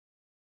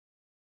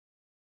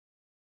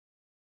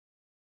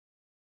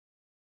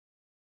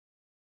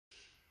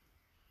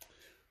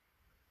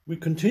We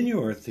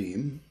continue our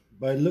theme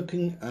by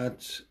looking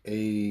at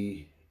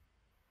a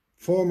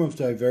form of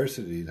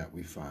diversity that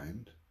we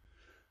find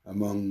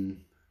among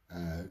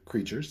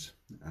creatures,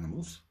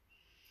 animals,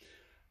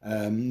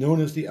 known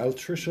as the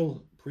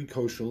Altricial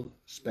Precocial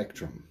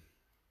spectrum.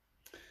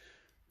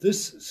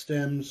 This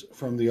stems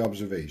from the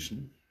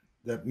observation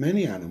that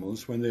many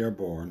animals, when they are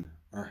born,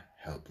 are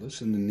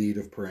helpless and in need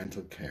of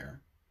parental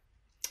care,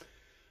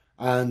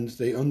 and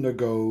they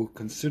undergo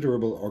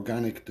considerable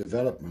organic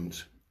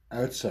development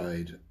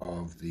outside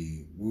of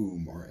the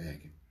womb or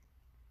egg.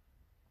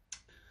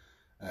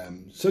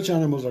 Such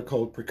animals are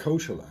called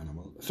altricial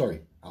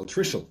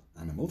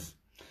animals,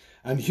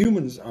 and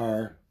humans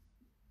are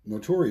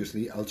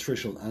notoriously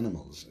altricial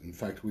animals. In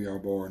fact, we are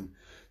born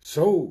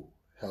so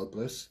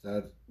helpless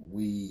that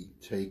we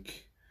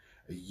take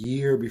a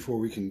year before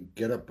we can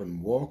get up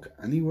and walk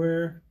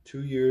anywhere,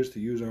 2 years to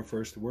use our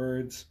first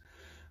words,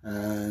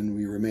 and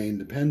we remain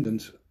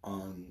dependent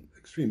on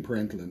extreme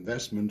parental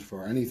investment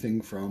for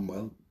anything from,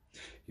 well,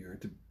 you're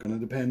going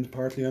to depend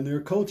partly on their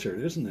culture,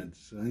 isn't it?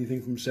 So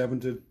anything from 7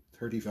 to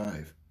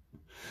 35.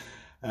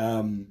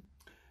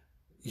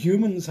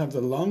 Humans have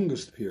the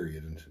longest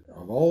period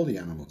of all the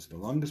animals, the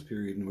longest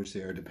period in which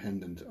they are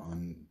dependent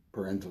on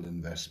parental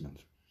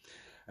investment.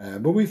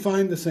 But we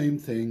find the same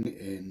thing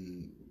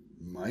in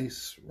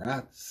mice,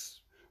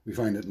 rats, we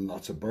find it in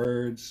lots of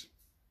birds.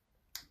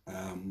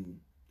 And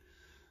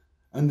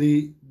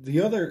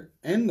the other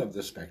end of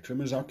the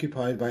spectrum is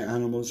occupied by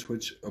animals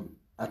which,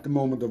 at the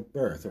moment of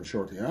birth or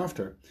shortly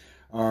after,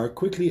 are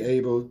quickly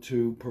able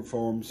to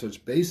perform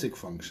such basic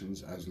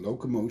functions as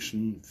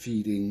locomotion,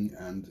 feeding,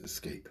 and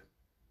escape.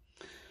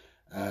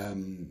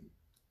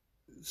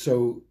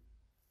 So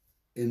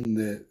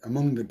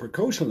among the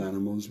precocial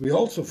animals, we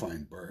also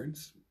find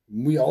birds,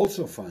 we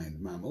also find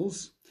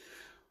mammals.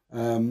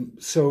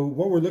 So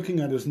what we're looking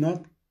at is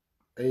not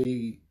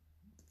a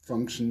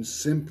function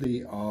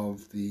simply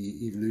of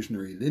the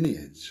evolutionary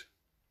lineage.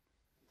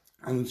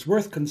 And it's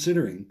worth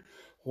considering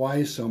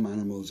why some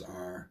animals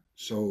are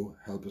so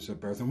helpless at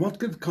birth and what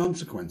the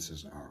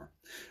consequences are.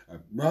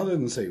 Rather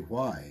than say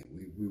why,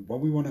 what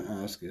we want to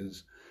ask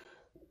is,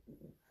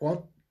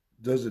 what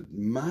does it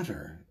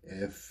matter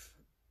if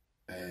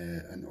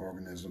an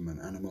organism, an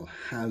animal,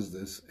 has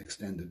this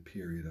extended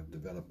period of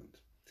development?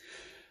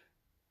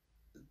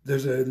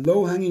 There's a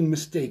low-hanging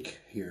mistake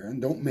here,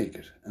 and don't make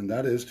it, and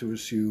that is to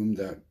assume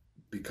that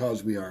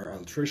because we are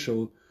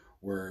altricial,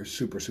 we're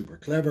super, super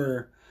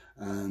clever,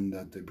 and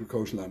that the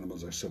precocial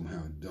animals are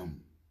somehow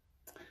dumb.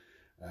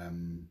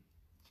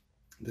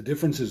 The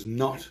difference is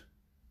not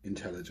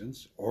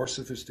intelligence or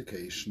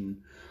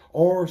sophistication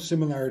or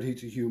similarity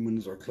to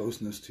humans or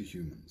closeness to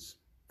humans.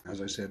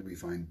 As I said, we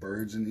find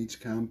birds in each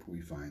camp, we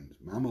find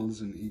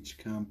mammals in each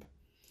camp.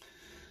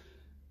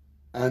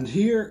 And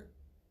here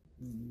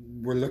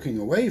we're looking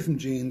away from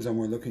genes and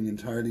we're looking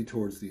entirely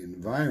towards the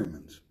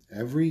environment.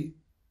 Every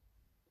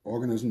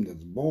organism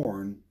that's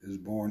born is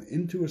born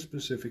into a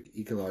specific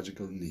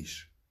ecological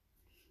niche.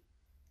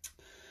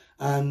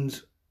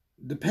 And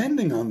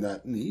depending on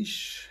that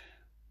niche,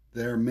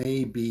 there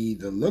may be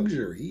the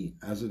luxury,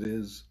 as it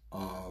is,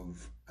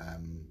 of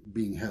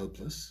being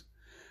helpless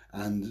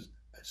and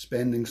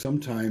spending some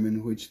time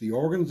in which the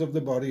organs of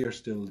the body are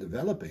still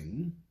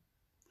developing,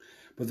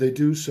 but they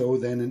do so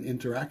then in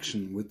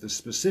interaction with the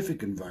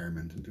specific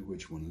environment into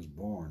which one is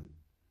born.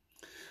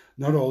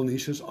 Not all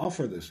niches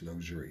offer this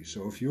luxury.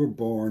 So if you're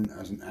born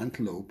as an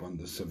antelope on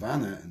the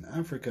savannah in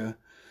Africa,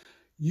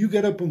 you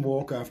get up and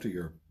walk after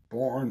you're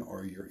born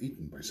or you're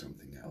eaten by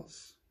something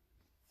else.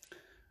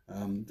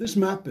 This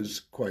map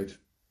is quite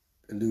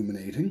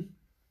illuminating.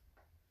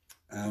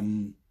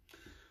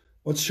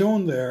 What's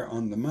shown there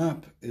on the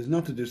map is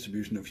not the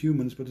distribution of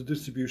humans, but the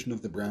distribution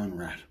of the brown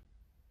rat.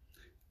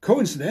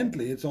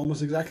 Coincidentally, it's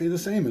almost exactly the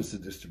same as the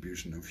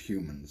distribution of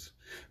humans.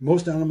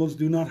 Most animals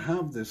do not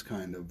have this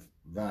kind of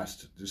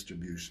vast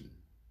distribution.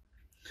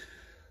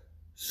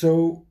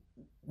 So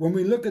when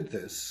we look at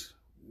this,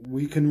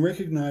 we can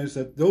recognize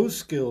that those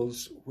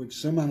skills which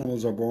some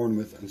animals are born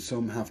with and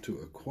some have to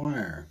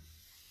acquire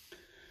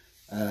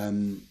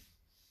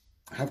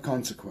have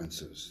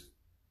consequences.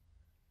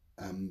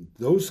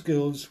 Those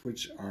skills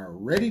which are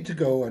ready to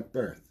go at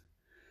birth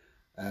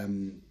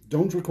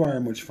don't require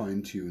much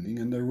fine-tuning,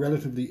 and they're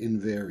relatively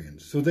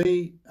invariant. So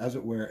they, as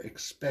it were,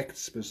 expect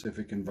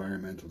specific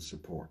environmental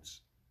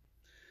supports.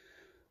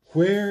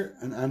 Where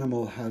an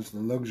animal has the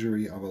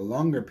luxury of a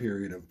longer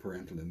period of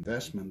parental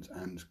investment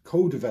and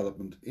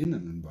co-development in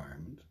an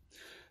environment,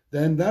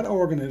 then that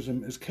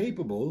organism is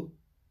capable,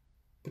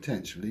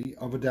 potentially,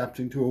 of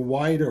adapting to a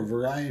wider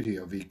variety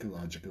of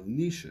ecological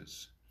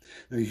niches.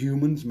 Now,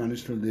 humans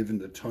manage to live in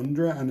the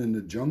tundra and in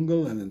the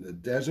jungle and in the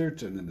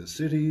desert and in the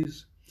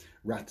cities.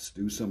 Rats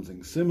do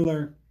something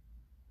similar.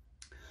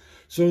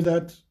 So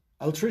that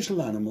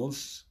altricial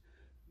animals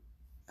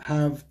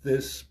have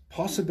this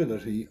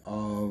possibility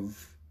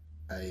of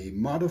a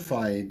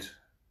modified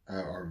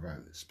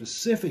or a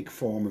specific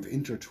form of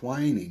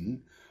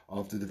intertwining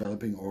of the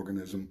developing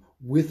organism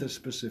with a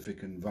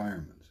specific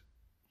environment.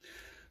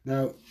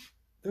 Now,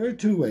 There are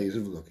two ways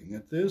of looking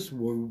at this.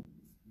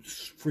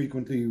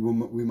 Frequently,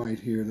 we might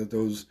hear that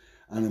those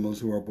animals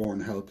who are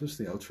born helpless,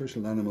 the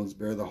altricial animals,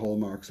 bear the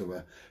hallmarks of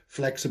a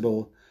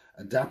flexible,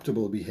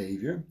 adaptable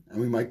behavior, and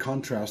we might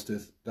contrast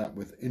that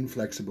with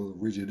inflexible,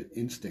 rigid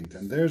instinct.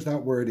 And there's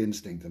that word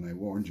instinct, and I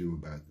warned you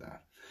about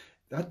that.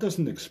 That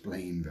doesn't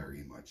explain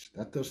very much.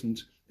 That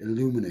doesn't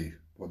illuminate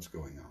what's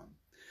going on.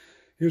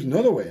 Here's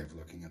another way of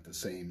looking at the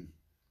same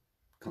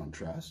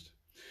contrast,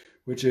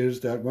 which is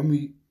that when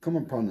we come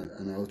upon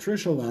an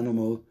altricial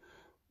animal,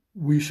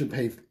 we should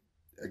pay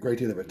a great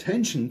deal of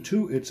attention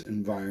to its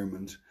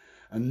environment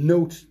and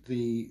note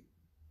the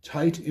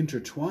tight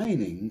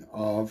intertwining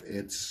of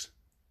its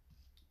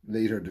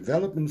later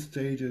development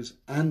stages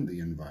and the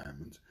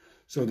environment,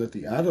 so that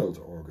the adult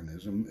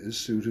organism is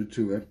suited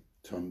to a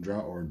tundra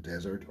or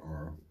desert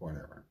or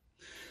whatever.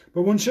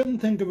 But one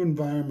shouldn't think of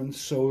environment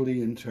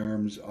solely in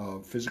terms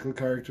of physical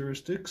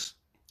characteristics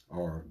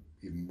or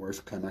even worse,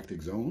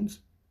 climactic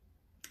zones.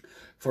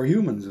 For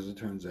humans, as it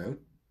turns out,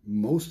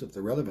 most of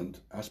the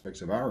relevant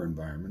aspects of our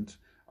environment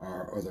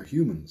are other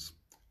humans,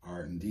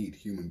 are indeed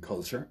human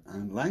culture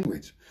and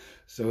language.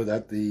 So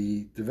that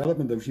the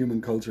development of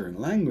human culture and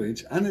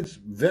language and its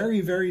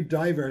very, very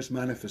diverse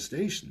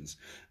manifestations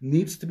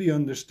needs to be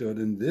understood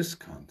in this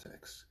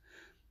context.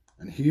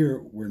 And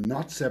here we're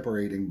not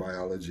separating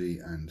biology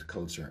and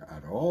culture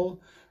at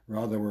all.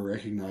 Rather, we're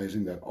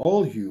recognizing that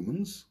all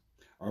humans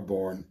are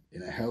born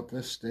in a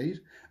helpless state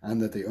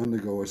and that they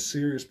undergo a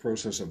serious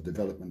process of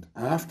development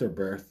after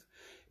birth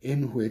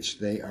in which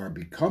they are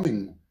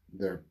becoming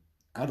their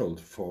adult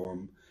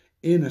form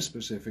in a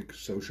specific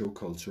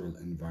socio-cultural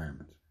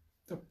environment.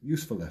 So,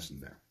 useful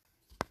lesson there.